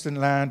 in the distant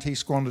land, he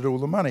squandered all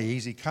the money.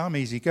 Easy come,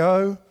 easy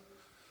go.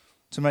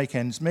 To make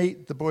ends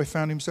meet, the boy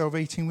found himself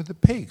eating with the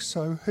pigs.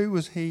 So who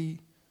was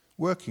he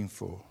working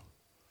for?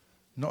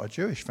 Not a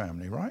Jewish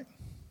family, right?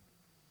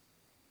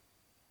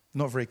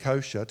 Not very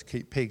kosher to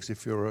keep pigs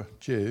if you're a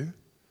Jew.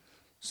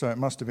 So it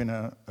must have been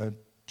a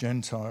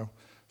Gentile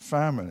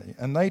family.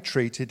 And they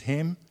treated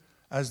him,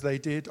 as they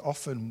did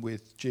often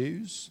with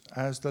Jews,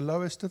 as the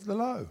lowest of the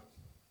low.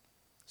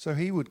 so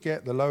he would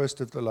get the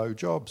lowest of the low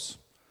jobs.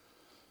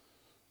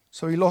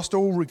 So he lost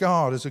all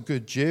regard as a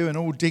good Jew and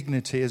all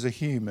dignity as a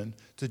human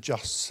to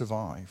just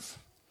survive.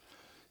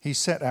 He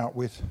set out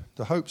with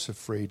the hopes of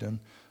freedom,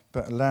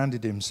 but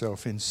landed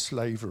himself in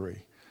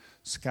slavery,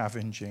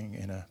 scavenging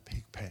in a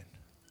pig pen.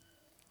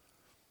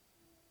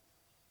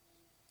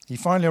 He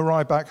finally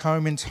arrived back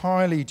home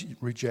entirely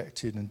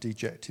rejected and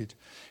dejected.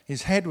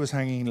 His head was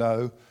hanging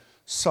low,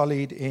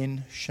 sullied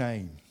in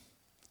shame.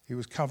 He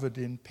was covered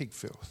in pig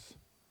filth.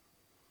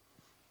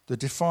 The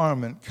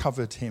defilement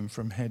covered him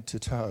from head to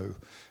toe,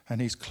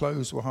 and his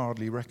clothes were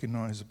hardly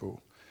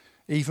recognizable.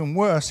 Even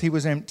worse, he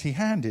was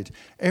empty-handed.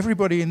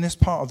 Everybody in this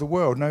part of the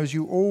world knows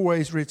you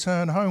always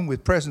return home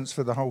with presents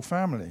for the whole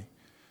family.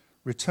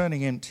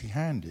 Returning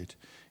empty-handed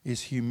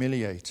is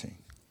humiliating,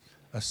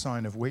 a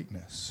sign of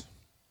weakness.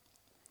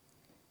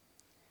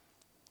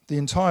 The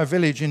entire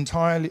village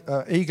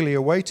eagerly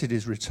awaited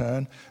his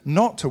return,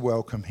 not to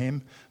welcome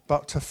him,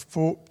 but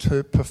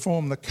to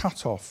perform the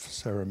cut-off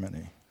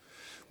ceremony.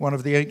 One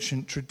of the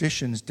ancient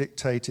traditions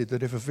dictated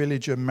that if a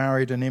villager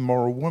married an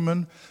immoral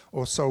woman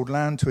or sold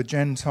land to a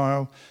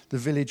Gentile, the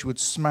village would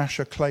smash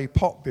a clay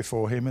pot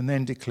before him and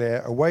then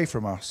declare, "Away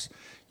from us,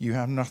 you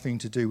have nothing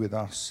to do with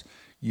us,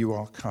 you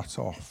are cut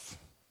off."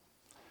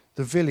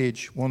 The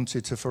village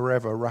wanted to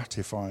forever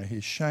ratify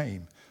his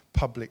shame,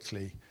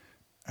 publicly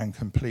and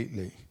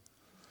completely.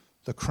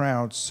 The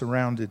crowd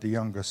surrounded the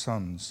youngest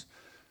son,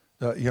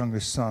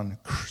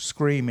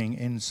 screaming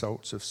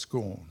insults of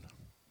scorn.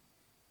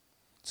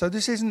 So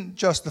this isn't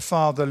just the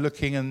father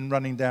looking and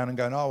running down and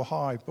going, "Oh,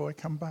 hi, boy,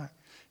 come back.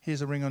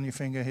 Here's a ring on your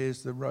finger,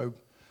 here's the robe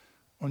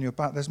on your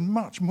back." There's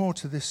much more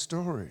to this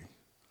story.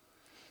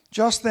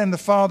 Just then the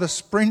father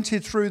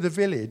sprinted through the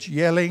village,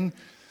 yelling,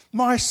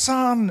 "My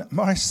son,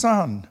 my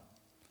son."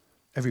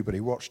 Everybody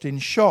watched in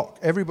shock.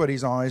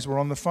 Everybody's eyes were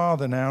on the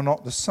father now,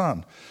 not the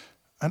son.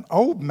 An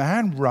old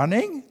man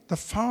running? The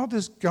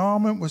father's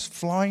garment was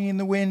flying in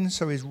the wind,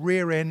 so his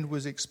rear end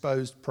was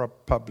exposed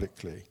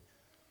publicly.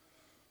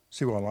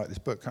 See why I like this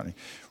book, can't you?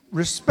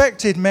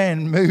 Respected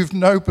men moved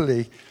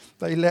nobly.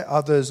 They let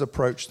others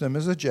approach them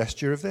as a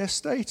gesture of their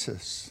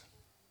status.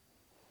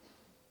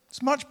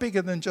 It's much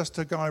bigger than just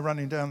a guy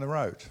running down the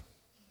road.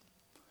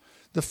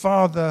 The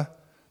father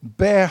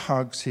bear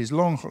hugs his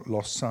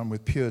long-lost son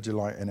with pure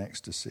delight and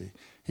ecstasy.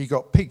 He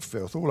got pig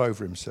filth all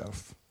over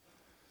himself.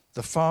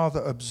 The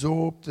father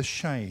absorbed the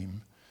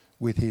shame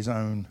with his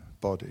own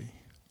body.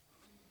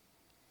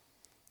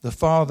 The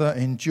father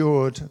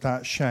endured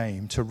that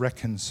shame to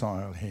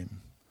reconcile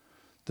him.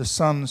 The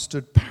son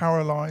stood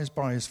paralyzed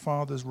by his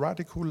father's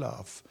radical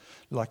love,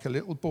 like a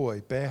little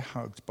boy bear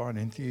hugged by an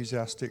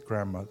enthusiastic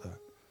grandmother.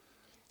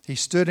 He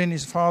stood in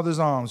his father's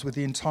arms with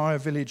the entire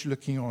village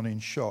looking on in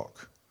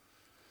shock.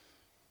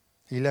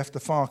 He left the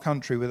far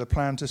country with a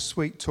plan to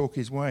sweet-talk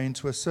his way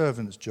into a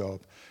servant's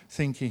job,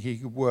 thinking he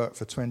could work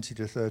for 20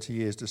 to 30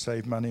 years to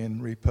save money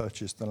and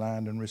repurchase the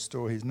land and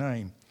restore his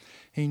name.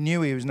 He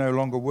knew he was no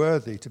longer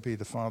worthy to be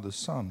the father's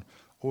son,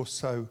 or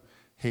so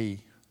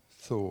he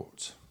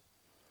thought.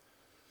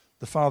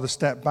 The father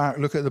stepped back,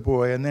 looked at the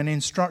boy, and then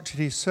instructed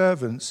his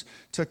servants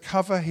to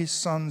cover his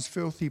son's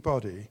filthy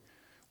body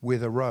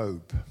with a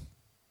robe.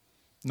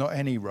 Not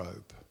any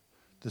robe,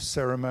 the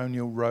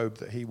ceremonial robe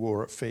that he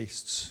wore at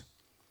feasts.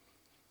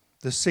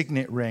 The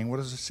signet ring, what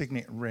does a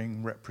signet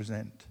ring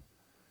represent?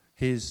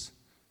 His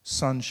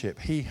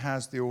sonship. He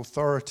has the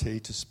authority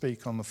to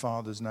speak on the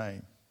Father's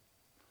name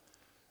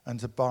and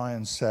to buy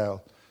and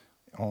sell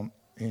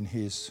in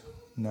his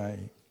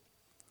name.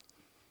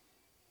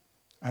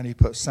 And he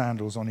put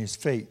sandals on his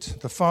feet.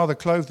 The father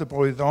clothed the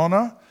boy with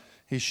honor.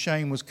 His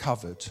shame was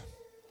covered.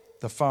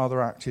 The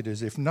father acted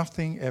as if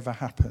nothing ever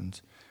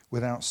happened.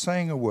 Without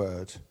saying a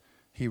word,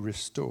 he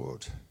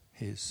restored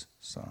his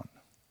son.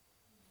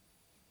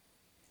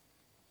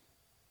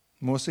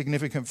 More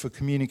significant for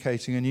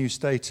communicating a new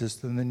status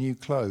than the new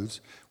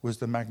clothes was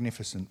the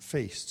magnificent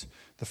feast.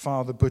 The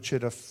father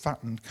butchered a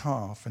fattened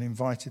calf and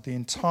invited the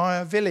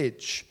entire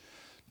village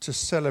to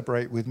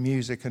celebrate with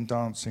music and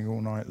dancing all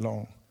night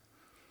long.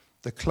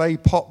 The clay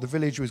pot the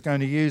village was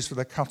going to use for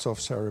the cut-off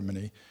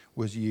ceremony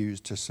was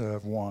used to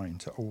serve wine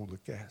to all the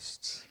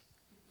guests.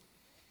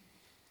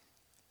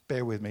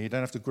 Bear with me, you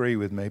don't have to agree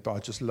with me, but I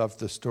just love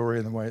the story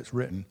and the way it's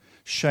written.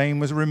 Shame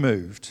was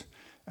removed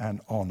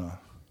and honor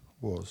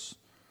was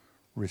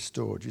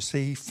restored. You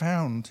see, he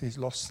found his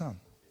lost son.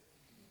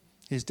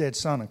 His dead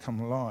son had come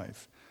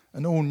alive,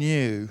 and all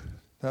knew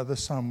that the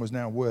son was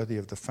now worthy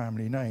of the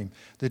family name.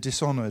 The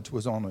dishonored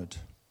was honored.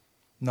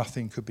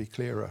 Nothing could be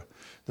clearer.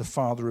 The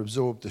father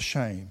absorbed the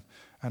shame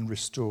and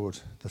restored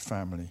the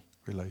family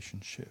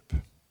relationship.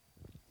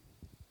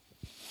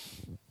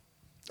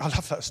 I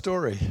love that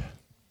story.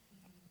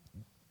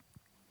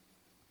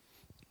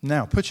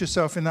 Now, put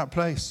yourself in that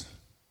place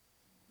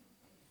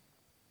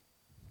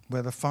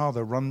where the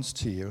Father runs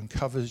to you and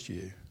covers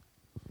you.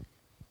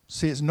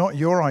 See, it's not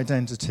your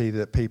identity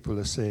that people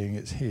are seeing,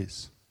 it's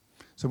his.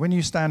 So when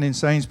you stand in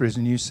Sainsbury's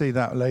and you see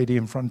that lady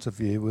in front of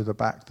you with a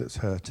back that's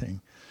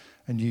hurting,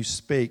 and you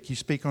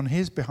speak on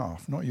his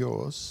behalf, not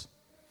yours.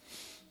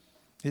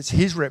 It's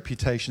his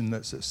reputation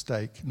that's at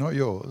stake, not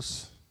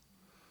yours.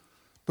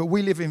 But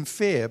we live in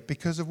fear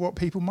because of what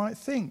people might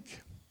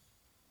think.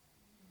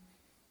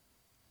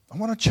 I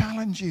want to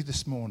challenge you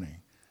this morning.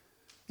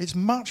 It's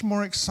much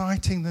more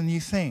exciting than you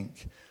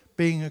think,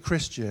 being a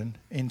Christian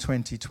in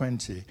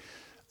 2020.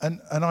 And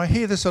I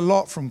hear this a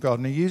lot from God,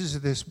 and he uses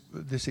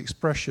this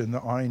expression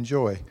that I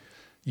enjoy.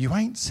 You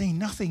ain't seen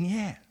nothing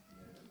yet.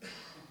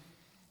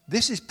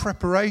 This is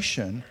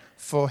preparation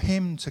for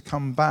him to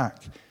come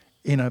back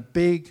in a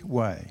big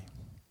way.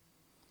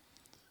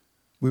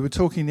 We were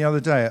talking the other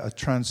day at a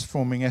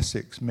Transforming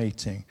Essex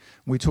meeting.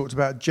 We talked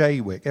about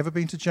Jaywick. Ever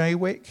been to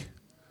Jaywick?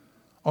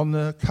 On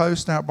the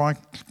coast out by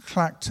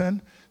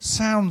Clacton?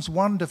 Sounds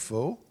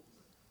wonderful.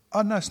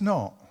 Oh, no, it's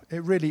not.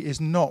 It really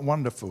is not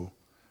wonderful.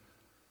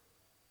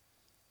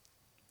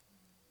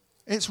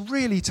 It's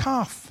really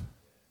tough.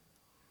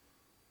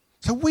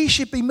 So we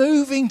should be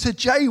moving to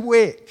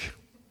Jaywick.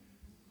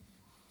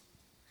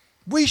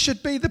 We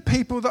should be the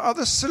people that are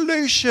the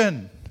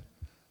solution.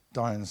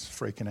 Diane's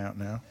freaking out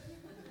now.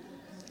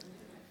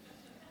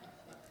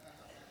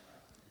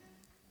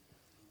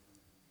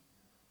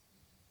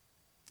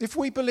 If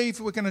we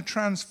believe we're going to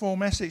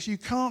transform Essex, you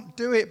can't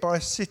do it by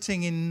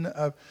sitting in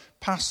a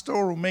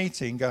pastoral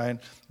meeting going,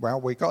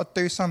 well, we've got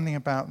to do something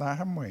about that,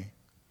 haven't we?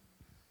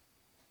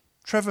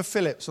 Trevor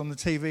Phillips on the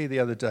TV the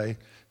other day,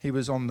 he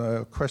was on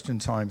the Question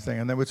Time thing,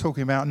 and they were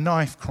talking about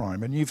knife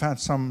crime, and you've had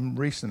some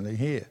recently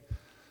here.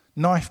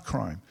 Knife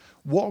crime.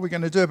 What are we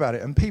going to do about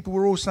it? And people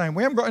were all saying,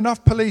 we haven't got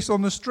enough police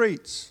on the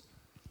streets.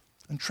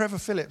 And Trevor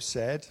Phillips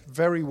said,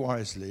 very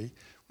wisely,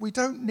 we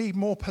don't need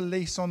more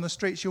police on the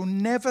streets. You'll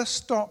never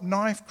stop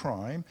knife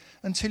crime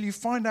until you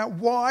find out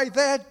why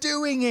they're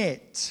doing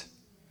it.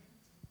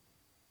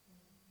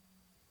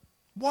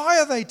 Why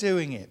are they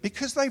doing it?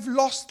 Because they've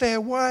lost their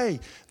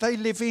way. They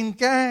live in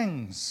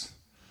gangs,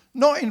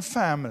 not in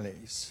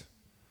families.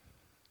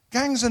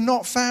 Gangs are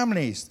not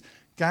families.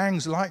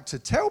 Gangs like to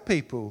tell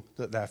people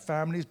that they're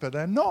families, but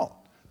they're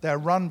not. They're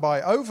run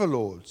by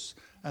overlords,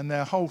 and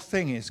their whole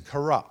thing is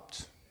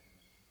corrupt.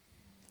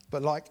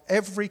 But like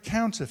every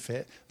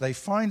counterfeit, they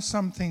find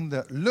something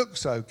that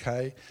looks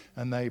okay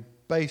and they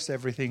base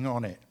everything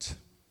on it.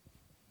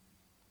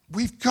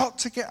 We've got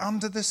to get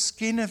under the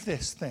skin of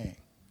this thing.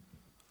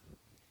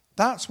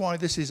 That's why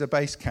this is a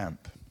base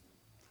camp.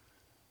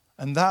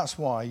 And that's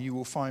why you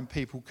will find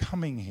people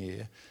coming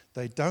here.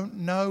 They don't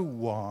know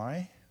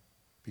why,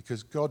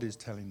 because God is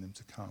telling them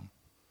to come.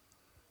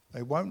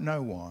 They won't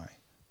know why,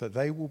 but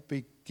they will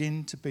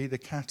begin to be the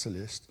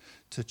catalyst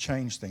to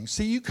change things.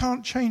 See, you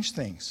can't change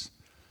things.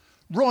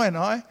 Roy and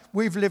I,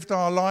 we've lived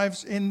our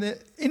lives in the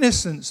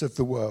innocence of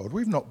the world.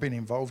 We've not been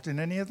involved in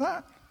any of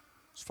that,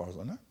 as far as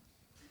I know.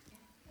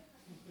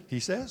 He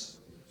says,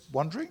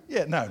 wondering?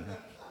 Yeah, no.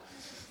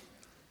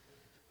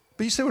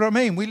 But you see what I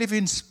mean? We live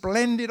in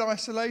splendid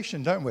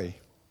isolation, don't we?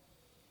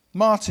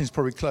 Martin's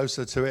probably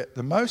closer to it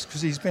than most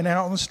because he's been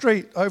out on the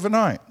street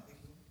overnight.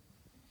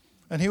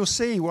 And he'll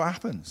see what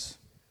happens.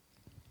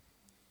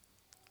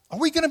 Are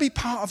we going to be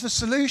part of the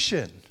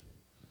solution?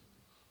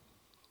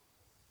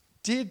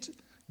 Did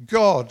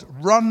God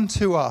run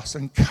to us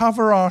and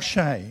cover our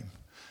shame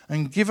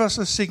and give us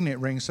a signet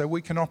ring so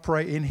we can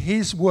operate in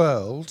his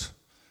world,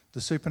 the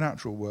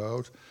supernatural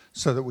world,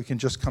 so that we can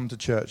just come to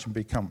church and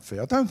be comfy?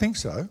 I don't think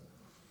so.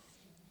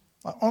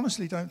 I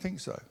honestly don't think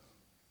so.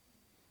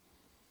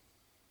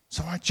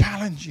 So I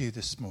challenge you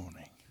this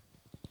morning.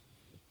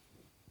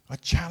 I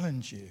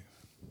challenge you.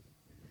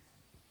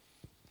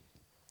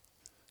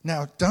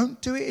 Now,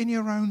 don't do it in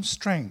your own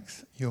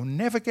strength. You'll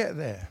never get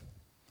there.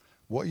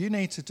 What you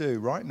need to do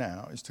right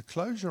now is to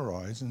close your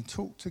eyes and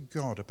talk to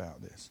God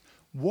about this.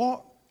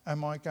 What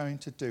am I going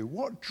to do?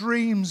 What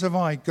dreams have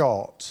I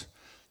got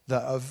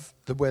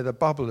where the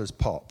bubble has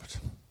popped?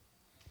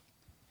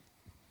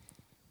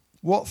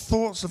 What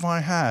thoughts have I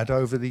had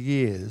over the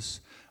years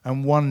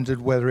and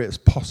wondered whether it's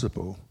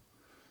possible?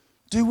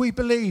 Do we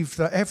believe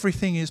that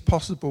everything is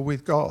possible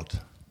with God?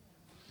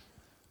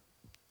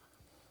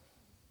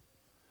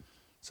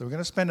 So we're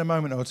going to spend a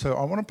moment or two.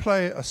 I want to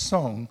play a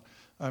song.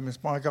 It's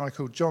by a guy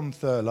called John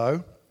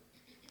Thurlow.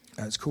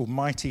 It's called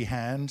Mighty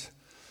Hand.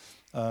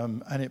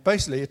 And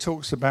it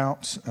talks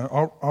about...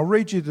 I'll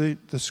read you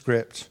the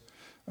script,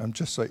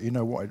 just so you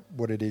know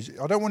what it is.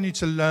 I don't want you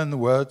to learn the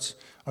words.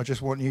 I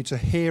just want you to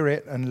hear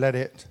it and let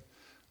it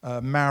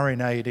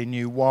marinate in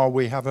you while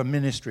we have a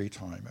ministry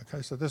time.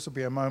 Okay, so this will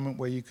be a moment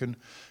where you can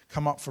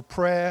come up for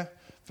prayer,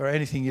 for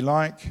anything you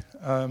like.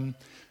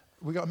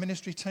 We got a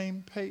ministry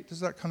team, Pete? Does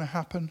that kind of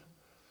happen?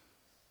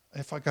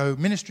 If I go,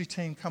 ministry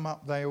team, come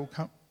up, they all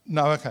come?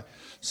 No, okay.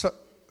 So,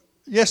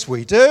 yes,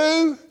 we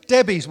do.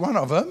 Debbie's one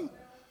of them.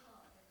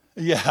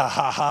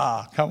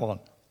 Yeah, come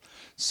on.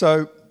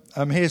 So,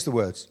 here's the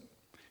words.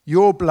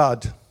 Your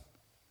blood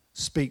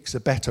speaks a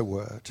better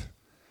word.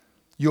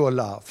 Your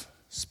love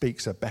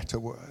speaks a better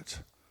word.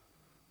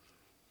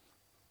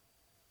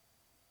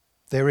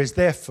 There is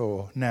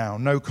therefore now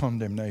no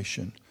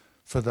condemnation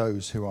for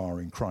those who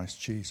are in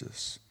Christ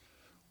Jesus.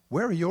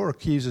 Where are your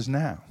accusers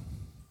now?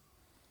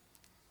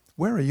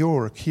 Where are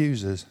your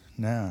accusers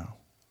now?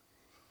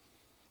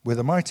 with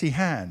a mighty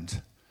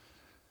hand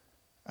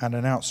and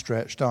an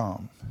outstretched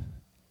arm.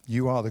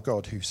 You are the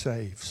God who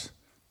saves,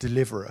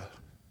 deliverer,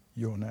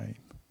 your name.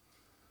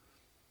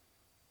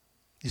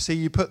 You see,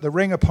 you put the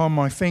ring upon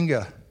my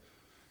finger.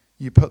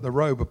 You put the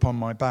robe upon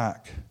my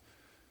back.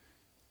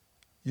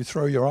 You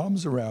throw your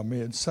arms around me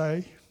and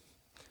say,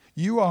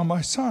 you are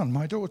my son,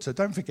 my daughter.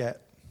 Don't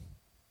forget.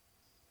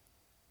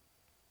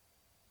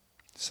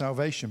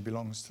 Salvation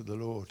belongs to the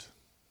Lord.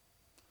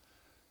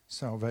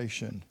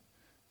 Salvation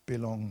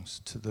belongs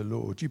to the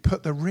Lord. You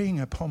put the ring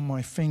upon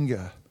my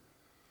finger.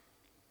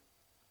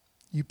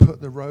 You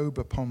put the robe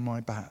upon my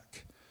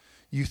back.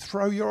 You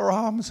throw your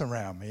arms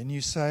around me and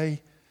you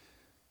say,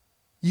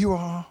 you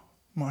are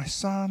my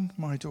son,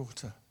 my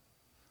daughter.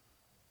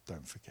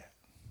 Don't forget.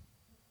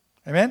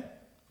 Amen?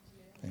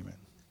 Yeah. Amen.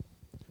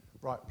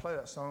 Right, play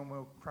that song and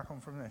we'll crack on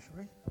from there, shall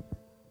we?